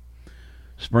go.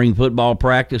 Spring football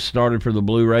practice started for the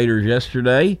Blue Raiders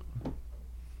yesterday.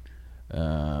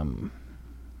 And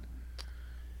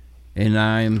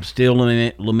I'm still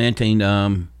lamenting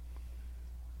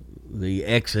the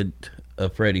exit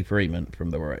of Freddie Freeman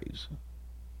from the Braves.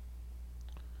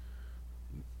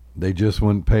 They just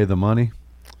wouldn't pay the money?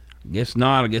 Guess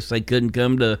not. I guess they couldn't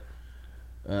come to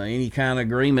any kind of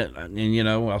agreement. And,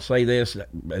 I'll say this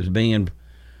as being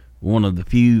one of the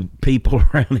few people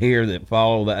around here that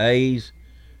follow the A's.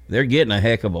 They're getting a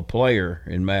heck of a player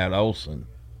in Matt Olson.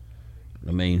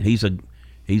 I mean, he's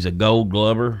a Gold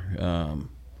Glover,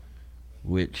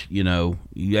 which,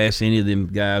 you ask any of them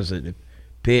guys that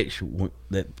pitch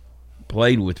that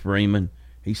played with Freeman,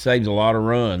 he saves a lot of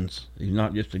runs. He's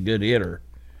not just a good hitter.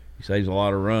 He saves a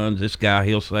lot of runs. This guy,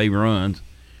 he'll save runs.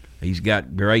 He's got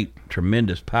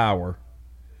tremendous power.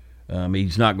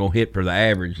 He's not going to hit for the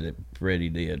average that Freddie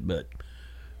did, but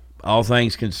all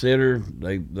things considered,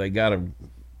 they got a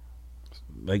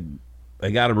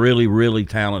really, really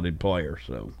talented player.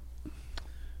 So,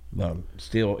 but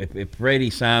still, if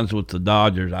Freddie signs with the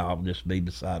Dodgers, I'll just be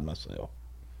beside myself.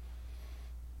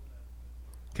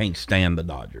 Can't stand the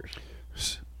Dodgers.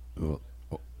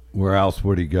 Where else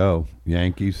would he go?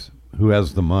 Yankees? Who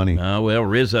has the money? Well,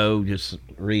 Rizzo just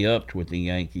re-upped with the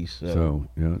Yankees. So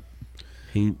yeah,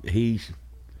 he's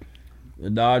the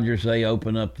Dodgers. They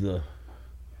open up the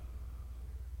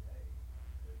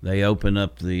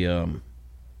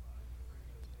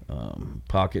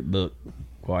pocketbook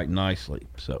quite nicely.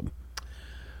 So,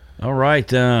 all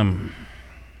right. I'll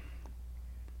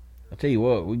tell you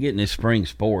what, we're getting this spring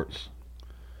sports.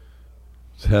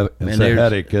 It's a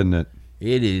headache, isn't it?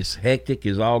 It is hectic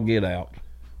as all get out.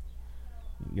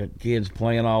 You got kids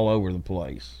playing all over the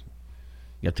place.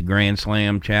 You got the Grand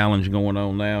Slam Challenge going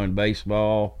on now in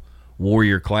baseball.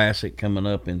 Warrior Classic coming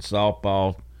up in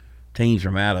softball. Teams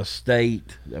from out of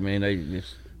state. I mean,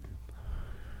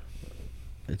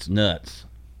 it's nuts.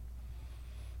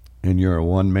 And you're a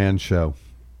one-man show.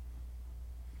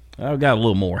 I've got a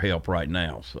little more help right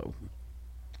now, so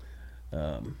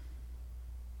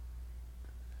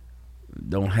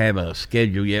don't have a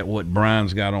schedule yet what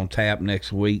Brian's got on tap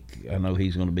next week. I know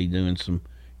he's going to be doing some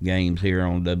games here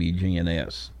on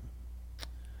WGNS.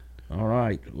 All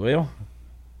right, well,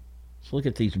 let's look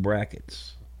at these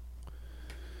brackets.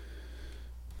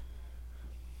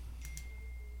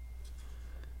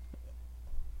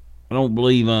 I don't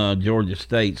believe Georgia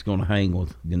State's going to hang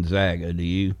with Gonzaga, do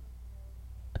you?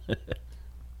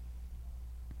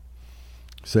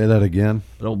 Say that again?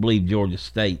 I don't believe Georgia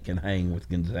State can hang with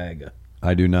Gonzaga.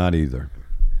 I do not either.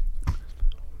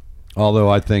 Although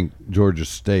I think Georgia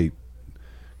State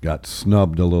got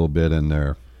snubbed a little bit in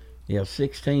there. Yeah,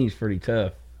 16 is pretty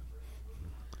tough.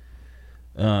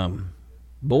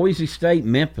 Boise State,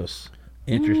 Memphis.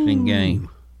 Interesting game.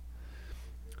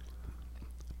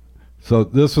 So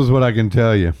this is what I can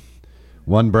tell you.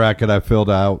 One bracket I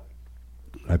filled out,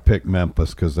 I picked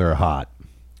Memphis because they're hot.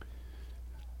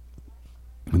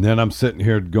 And then I'm sitting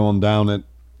here going down it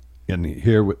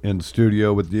here in the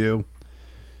studio with you,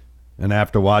 and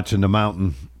after watching the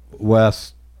Mountain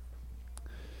West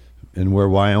and where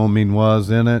Wyoming was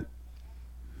in it,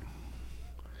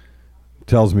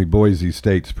 tells me Boise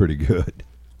State's pretty good.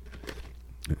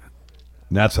 And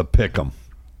that's a pick 'em.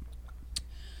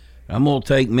 I'm going to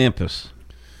take Memphis.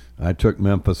 I took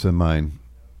Memphis in mine.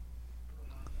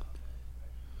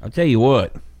 I'll tell you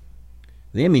what,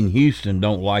 them in Houston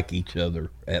don't like each other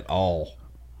at all.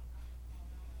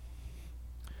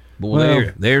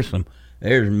 Boy, there's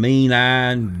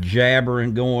mean-eyed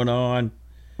jabbering going on.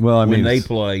 Well, I mean, when they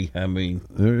play, I mean,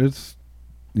 it's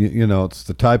it's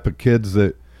the type of kids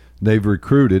that they've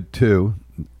recruited too,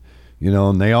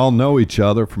 and they all know each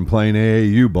other from playing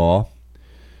AAU ball,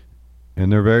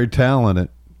 and they're very talented.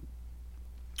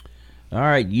 All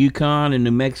right, UConn and New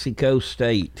Mexico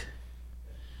State.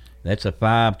 That's a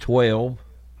 5-12.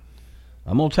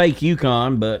 I'm gonna take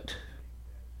UConn, but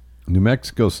New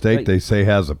Mexico State, they say,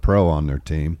 has a pro on their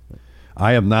team.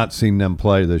 I have not seen them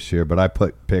play this year, but I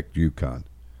picked UConn.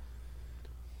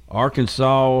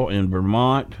 Arkansas and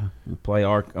Vermont play.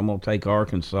 I'm going to take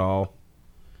Arkansas.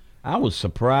 I was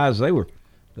surprised they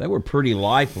were pretty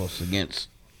lifeless against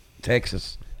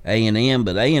Texas A&M,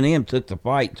 but A&M took the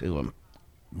fight to them.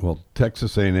 Well,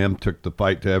 Texas A&M took the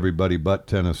fight to everybody but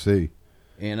Tennessee.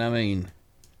 And, I mean,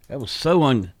 that was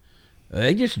so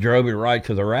they just drove it right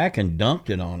to the rack and dunked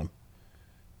it on them.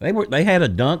 They had a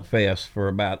dunk fest for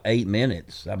about 8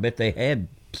 minutes. I bet they had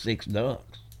 6 dunks.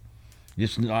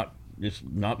 Just not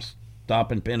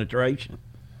stopping penetration.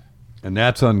 And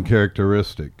that's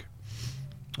uncharacteristic.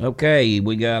 Okay,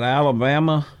 we got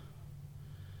Alabama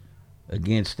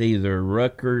against either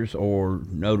Rutgers or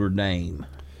Notre Dame.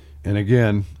 And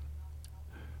again,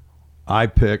 I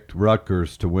picked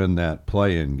Rutgers to win that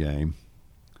play-in game.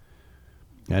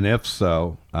 And if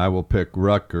so, I will pick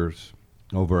Rutgers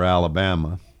over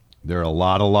Alabama. They're a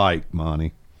lot alike,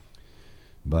 Monty.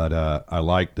 But I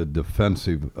like the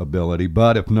defensive ability.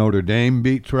 But if Notre Dame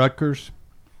beats Rutgers,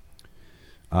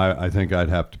 I think I'd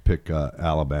have to pick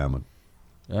Alabama.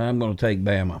 I'm going to take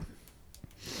Bama.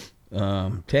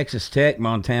 Texas Tech,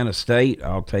 Montana State.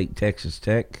 I'll take Texas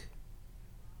Tech.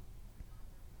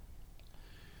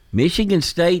 Michigan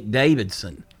State,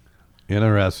 Davidson.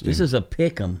 Interesting. This is a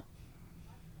pick'em.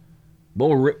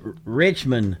 Boy,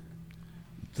 Richmond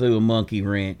threw a monkey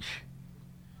wrench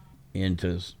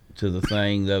into the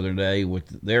thing the other day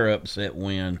with their upset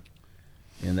win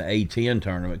in the A-10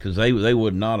 tournament because they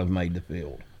would not have made the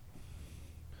field.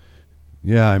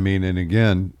 Yeah, I mean, and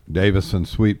again, Davison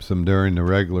sweeps them during the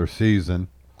regular season.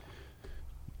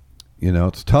 You know,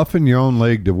 it's tough in your own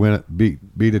league to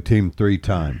beat a team 3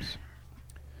 times.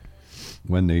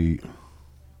 When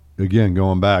again,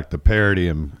 going back, the parity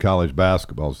in college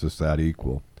basketball is just that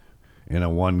equal in a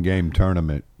 1-game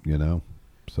tournament, you know.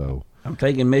 So I'm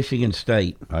taking Michigan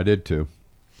State. I did too.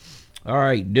 All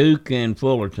right, Duke and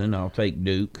Fullerton. I'll take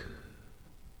Duke.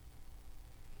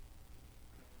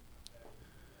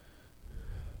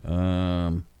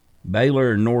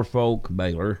 Baylor and Norfolk.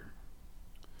 Baylor.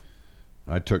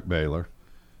 I took Baylor.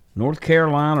 North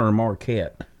Carolina or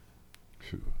Marquette.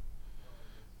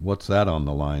 What's that on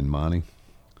the line, Monty?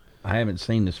 I haven't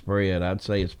seen the spread. I'd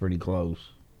say it's pretty close.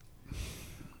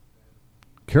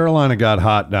 Carolina got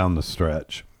hot down the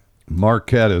stretch.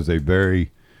 Marquette is a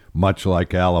very much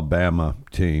like Alabama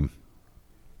team.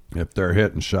 If they're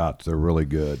hitting shots, they're really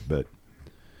good. But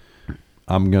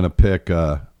I'm going to pick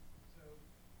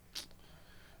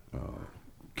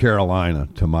Carolina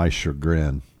to my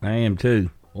chagrin. I am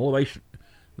too. Well,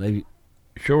 they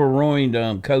sure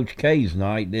ruined Coach K's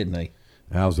night, didn't they?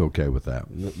 I was okay with that.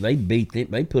 They beat them.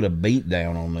 They put a beat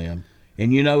down on them.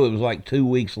 And you know, it was like 2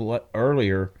 weeks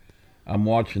earlier. I'm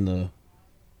watching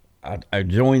I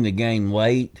joined the game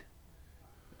late.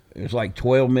 It was like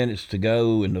 12 minutes to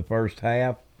go in the first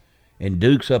half, and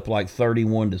Duke's up like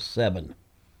 31-7.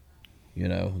 You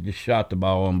know, just shot the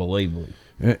ball unbelievably.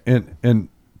 And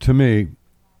to me,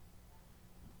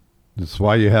 that's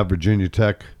why you have Virginia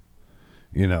Tech.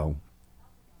 You know,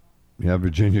 you have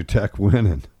Virginia Tech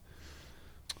winning.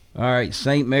 All right,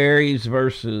 St. Mary's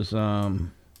versus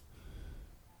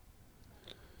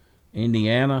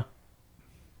Indiana.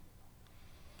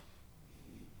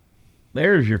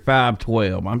 There's your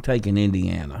 5-12. I'm taking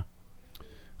Indiana.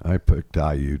 I picked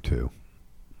IU too.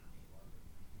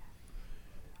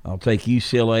 I'll take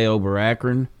UCLA over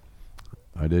Akron.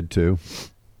 I did too.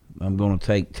 I'm going to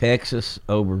take Texas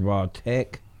over Va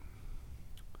Tech.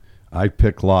 I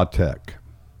picked La Tech.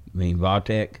 You mean Va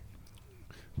Tech?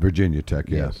 Virginia Tech,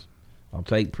 yes. I'll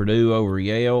take Purdue over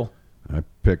Yale. I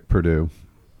picked Purdue.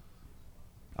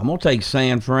 I'm going to take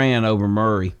San Fran over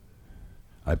Murray.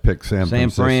 I picked San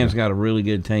Francisco. San Fran's got a really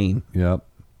good team. Yep.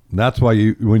 And that's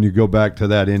why when you go back to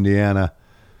that Indiana,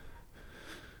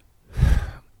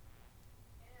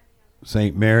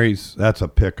 St. Mary's, that's a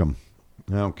pick 'em.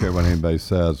 I don't care what anybody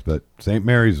says, but St.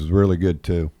 Mary's is really good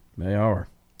too. They are.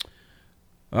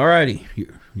 All righty.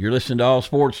 You're listening to All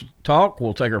Sports Talk.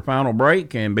 We'll take our final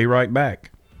break and be right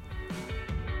back.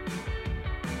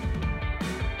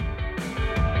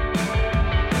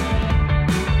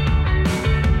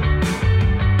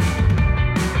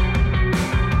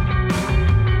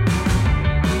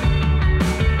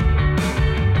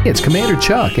 It's Commander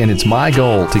Chuck, and it's my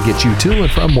goal to get you to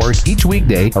and from work each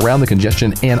weekday around the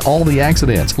congestion and all the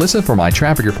accidents. Listen for my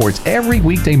traffic reports every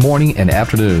weekday morning and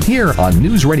afternoon here on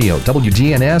News Radio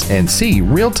WGNS, and see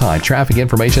real-time traffic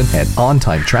information at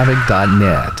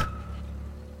ontimetraffic.net.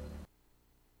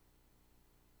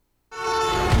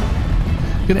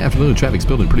 Good afternoon. Traffic's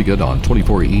building pretty good on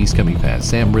 24 East coming past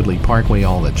Sam Ridley Parkway.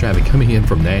 All the traffic coming in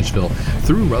from Nashville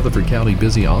through Rutherford County.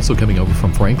 Busy also coming over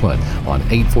from Franklin on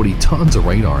 840. Tons of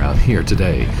radar out here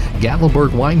today.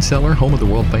 Gatlinburg Wine Cellar, home of the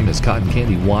world famous cotton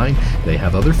candy wine. They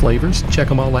have other flavors. Check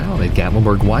them all out at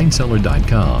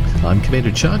GatlinburgWineCellar.com. I'm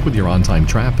Commander Chuck with your on-time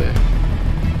traffic.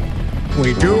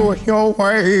 We do it your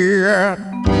way at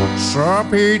Sir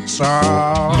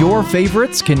Pizza. Your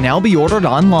favorites can now be ordered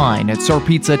online at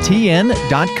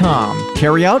SirPizzaTN.com.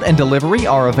 Carryout and delivery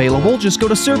are available. Just go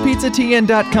to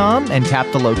SirPizzaTN.com and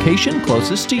tap the location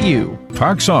closest to you.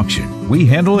 Parks Auction. We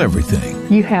handle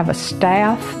everything. You have a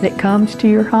staff that comes to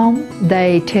your home.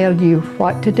 They tell you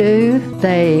what to do.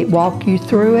 They walk you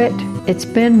through it. It's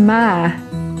been my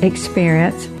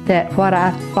experience that what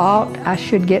I thought I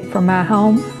should get for my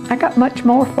home, I got much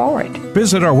more for it.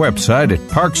 Visit our website at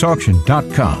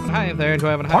parksauction.com. Hi there,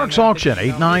 Parks Auction,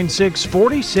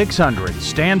 896-4600.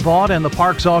 Stan Vaught and the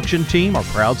Parks Auction team are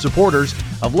proud supporters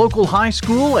of local high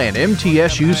school and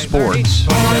MTSU sports.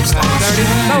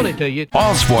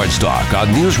 All sports talk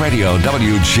on News Radio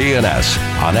WGNS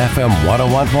on FM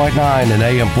 101.9 and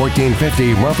AM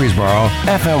 1450 Murfreesboro,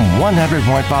 FM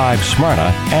 100.5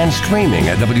 Smyrna, and streaming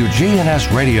at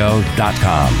WGNSradio.com.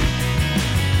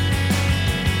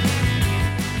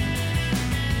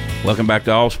 Welcome back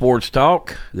to All Sports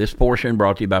Talk. This portion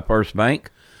brought to you by First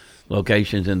Bank.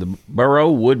 Locations in the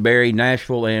borough, Woodbury,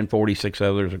 Nashville, and 46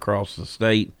 others across the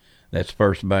state. That's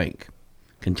First Bank.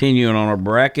 Continuing on our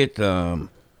bracket,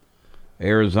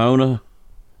 Arizona.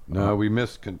 No, we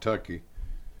missed Kentucky.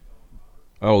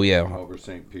 Oh, yeah. Over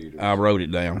St. Peter's. I wrote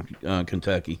it down,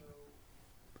 Kentucky.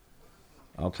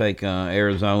 I'll take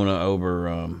Arizona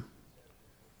over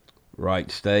Wright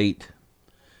State.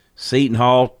 Seton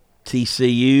Hall,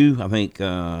 TCU. I think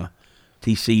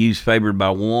TCU's favored by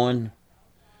 1.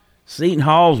 Seton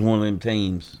Hall's one of them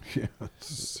teams.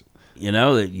 Yes. You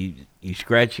know that you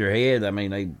scratch your head. I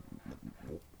mean,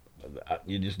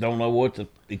 you just don't know what to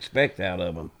expect out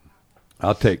of them.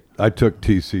 I took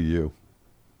TCU.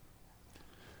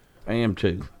 I am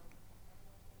too.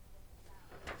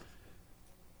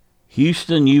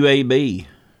 Houston, UAB.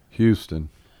 Houston.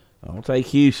 I'll take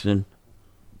Houston.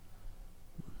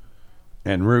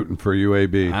 And rooting for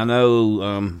UAB. I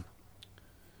know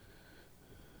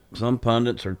some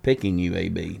pundits are picking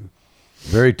UAB.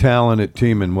 Very talented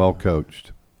team and well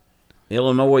coached.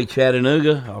 Illinois,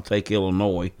 Chattanooga. I'll take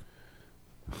Illinois.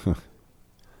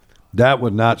 That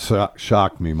would not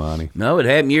shock me, Monty. No, it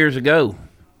happened years ago.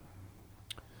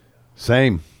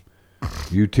 Same.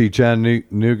 UT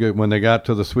Chattanooga, when they got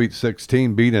to the Sweet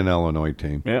 16, beat an Illinois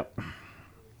team. Yep.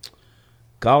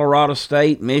 Colorado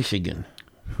State, Michigan.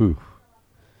 Whew.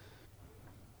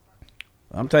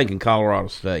 I'm taking Colorado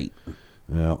State.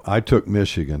 Yeah, I took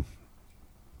Michigan.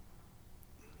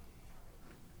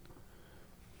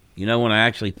 You know, when I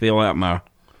actually fill out my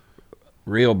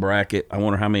real bracket, I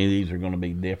wonder how many of these are going to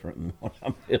be different than what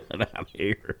I'm filling out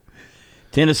here.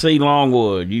 Tennessee,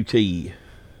 Longwood, UT.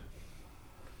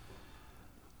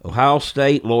 Ohio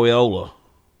State, Loyola.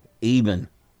 Even.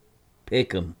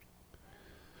 Pick 'em.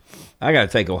 I got to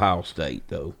take Ohio State,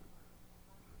 though.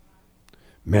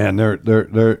 Man,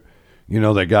 they're you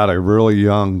know, they got a really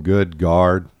young, good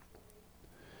guard,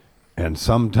 and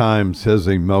sometimes his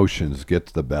emotions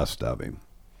gets the best of him.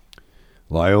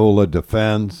 Loyola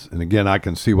defends, and again, I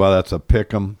can see why that's a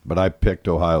pick 'em, but I picked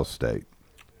Ohio State.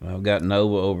 I've got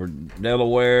Nova over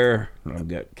Delaware. I've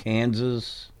got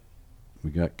Kansas.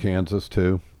 We got Kansas,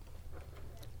 too.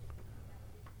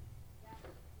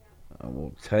 I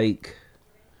will take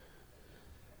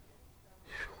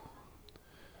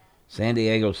San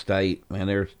Diego State. Man,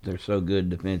 they're so good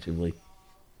defensively.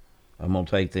 I'm going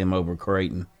to take them over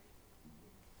Creighton.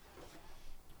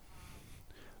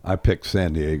 I picked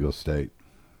San Diego State.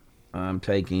 I'm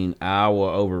taking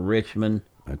Iowa over Richmond.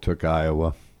 I took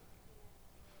Iowa.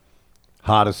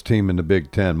 Hottest team in the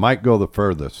Big Ten. Might go the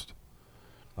furthest.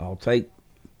 I'll take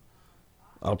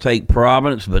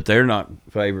Providence, but they're not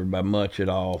favored by much at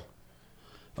all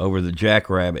over the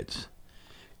Jackrabbits.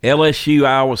 LSU,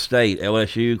 Iowa State.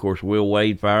 LSU, of course, Will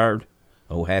Wade fired.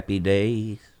 Oh, happy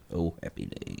days. Oh, happy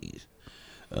days.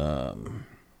 I'm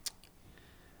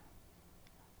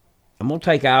going to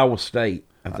take Iowa State.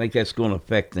 I think that's going to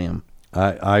affect them.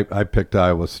 I picked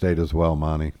Iowa State as well,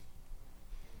 Monty.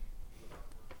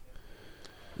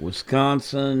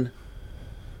 Wisconsin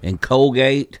and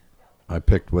Colgate. I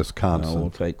picked Wisconsin. I will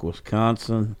take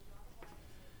Wisconsin.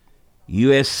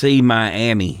 USC,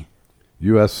 Miami.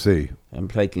 USC. I'm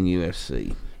taking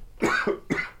USC.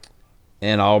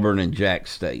 And Auburn and Jack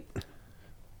State.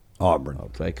 Auburn. I'll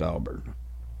take Auburn.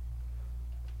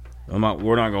 We're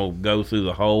not going to go through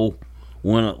the whole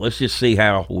let's just see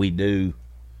how we do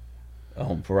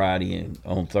on Friday and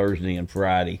on Thursday and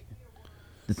Friday.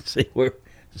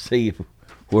 see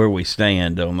where we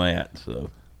stand on that. So,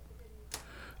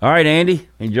 all right, Andy,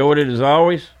 enjoyed it as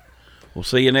always. We'll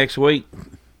see you next week.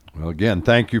 Well, again,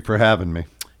 thank you for having me.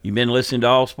 You've been listening to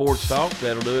All Sports Talk.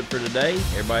 That'll do it for today.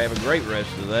 Everybody have a great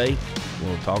rest of the day.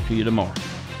 We'll talk to you tomorrow.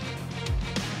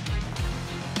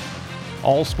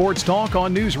 All Sports Talk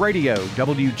on News Radio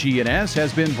WGNS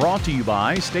has been brought to you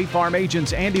by State Farm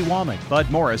agents Andy Womack, Bud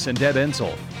Morris, and Deb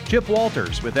Ensel. Chip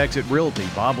Walters with Exit Realty,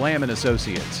 Bob Lamb &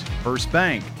 Associates. First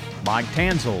Bank, Mike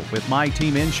Tanzel with My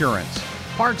Team Insurance.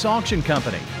 Parks Auction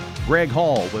Company, Greg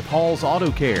Hall with Hall's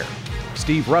Auto Care.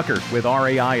 Steve Ruckert with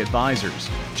RAI Advisors.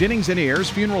 Jennings &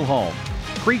 Ayers Funeral Home.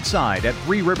 Creekside at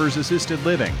Three Rivers Assisted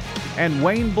Living. And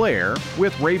Wayne Blair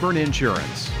with Rayburn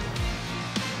Insurance.